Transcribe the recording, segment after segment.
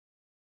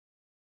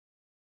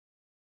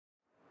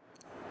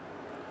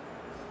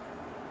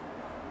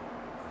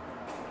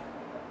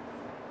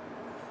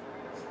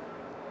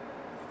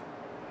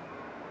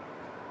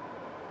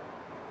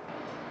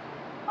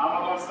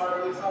want to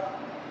start this off?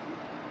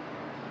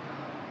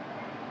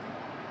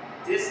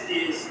 This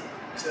is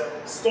the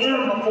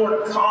storm before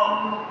the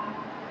calm.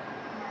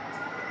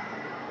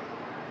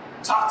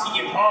 Talk to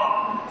your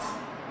mom.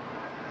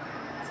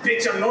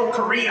 Bitch, I'm North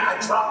Korea, I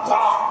drop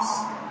bombs.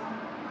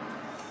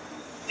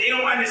 They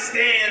don't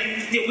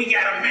understand that we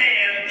got a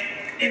man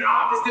in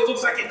office that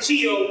looks like a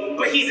Cheeto,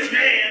 but he's a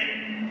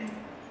man.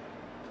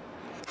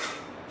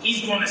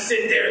 He's gonna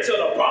sit there until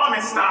the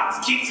bombing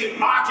stops, keeps it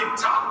mocking,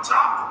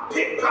 top,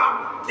 pick,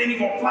 pop. Then he's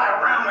gonna fly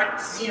around like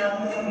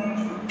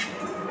zoom.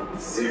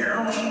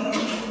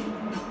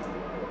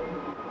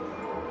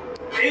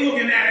 They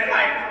looking at it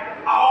like,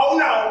 oh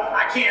no,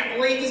 I can't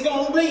believe he's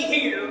gonna be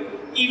here,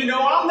 even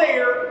though I'm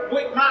there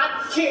with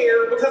my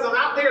care because I'm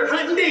out there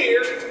hunting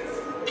deer.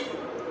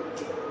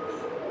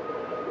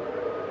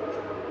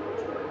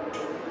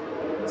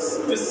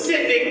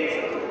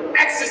 Specific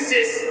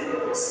exorcist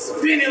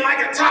spinning like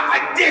a top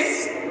like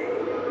this.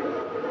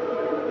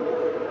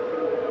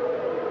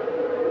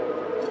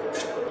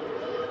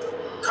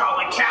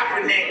 Colin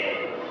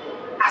Kaepernick,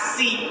 I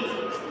see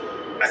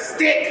a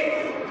stick,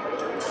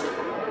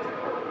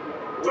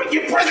 but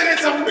your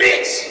president's a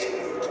bitch.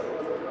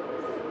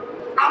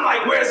 I'm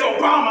like, where's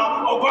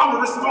Obama? Obama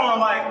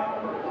respond like,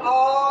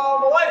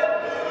 what?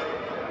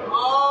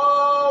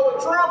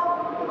 With Trump?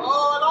 In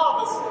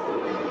office.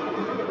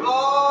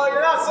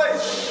 You're not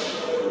safe.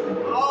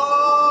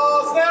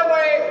 Stay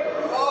away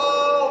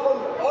from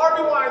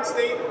Harvey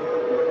Weinstein.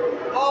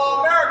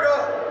 America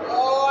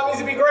needs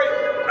to be great.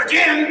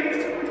 Again,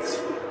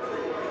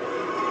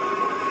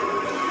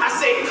 I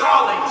say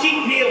Colin,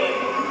 keep kneeling,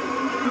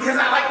 because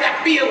I like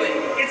that feeling.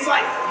 It's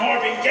like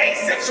Marvin Gaye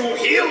sexual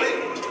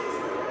healing.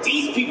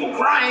 These people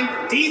crying,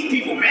 these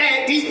people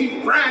mad, these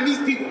people crying,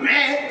 these people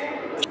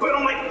mad. But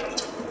I'm like,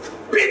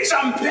 bitch,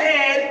 I'm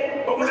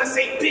bad. But when I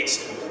say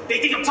bitch, they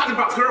think I'm talking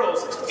about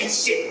girls and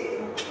shit.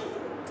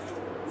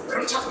 But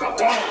I'm talking about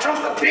Donald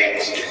Trump, the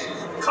bitch.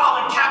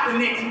 Colin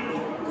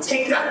Kaepernick,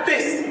 take that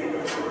fist,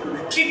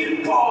 keep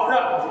it balled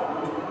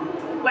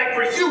up. Like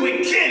for you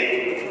and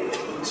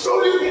Ken.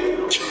 So you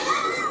can.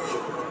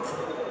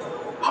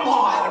 I'm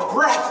all out of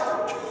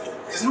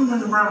breath, because I'm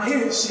running around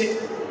here and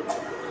shit.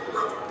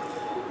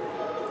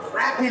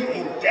 Rapping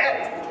in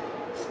depth.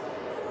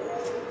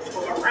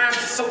 But my rhymes are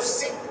so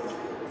sick.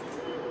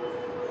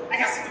 I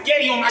got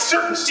spaghetti on my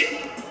shirt and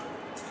shit.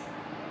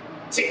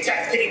 Tic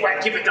tac, pity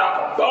whack, give a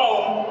dog a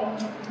bone.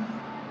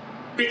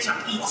 Bitch,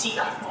 I'm E.T.,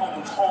 I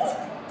phoned home.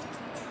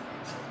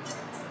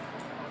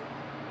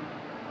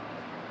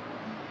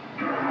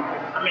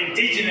 I'm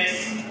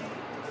indigenous.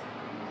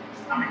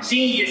 I'm a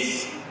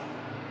genius.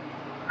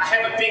 I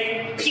have a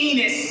big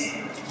penis.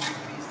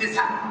 This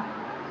how.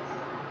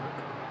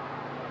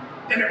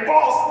 And it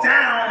falls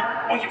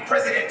down on your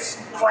president's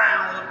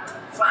crown,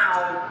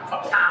 frown,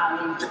 a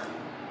pound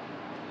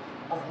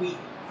of wheat.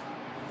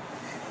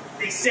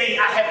 They say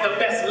I have the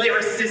best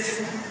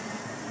lyricist,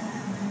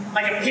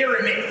 like a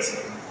pyramid.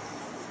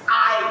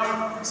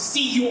 I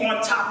see you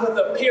on top of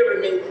the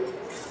pyramid.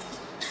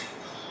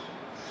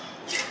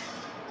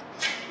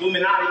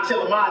 Illuminati,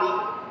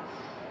 Killamati.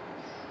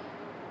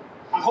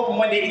 I'm hoping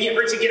one day to get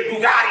rich and get a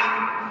Bugatti.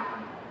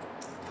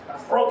 But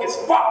I'm broke as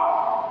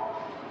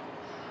fuck.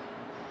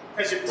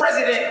 Because your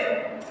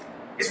president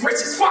is rich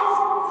as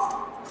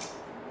fuck.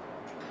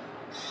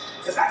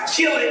 Because I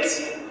kill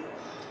it.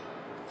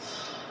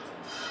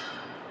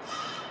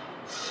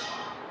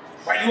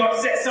 Why you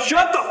upset something?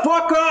 Shut the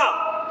fuck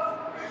up!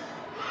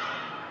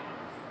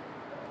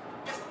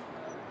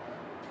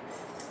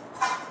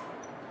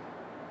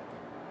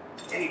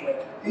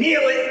 Anyway,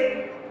 kneel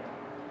it.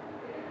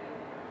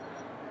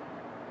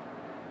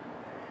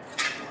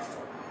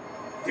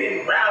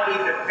 Been rallied,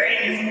 the thing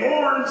is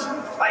orange,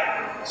 like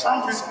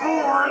Trump is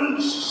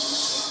orange.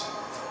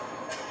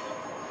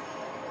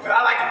 But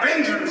I like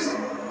Avengers,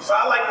 so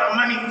I like my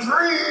money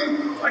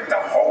green, like the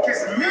Hulk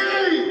is me.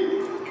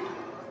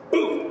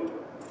 Boo.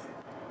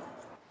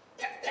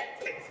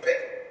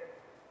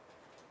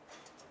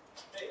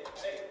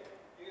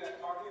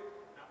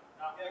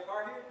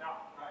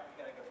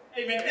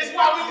 Hey man, this is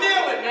why we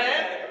kneeling,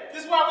 man.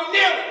 This is why we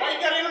kneeling. Why you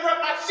gotta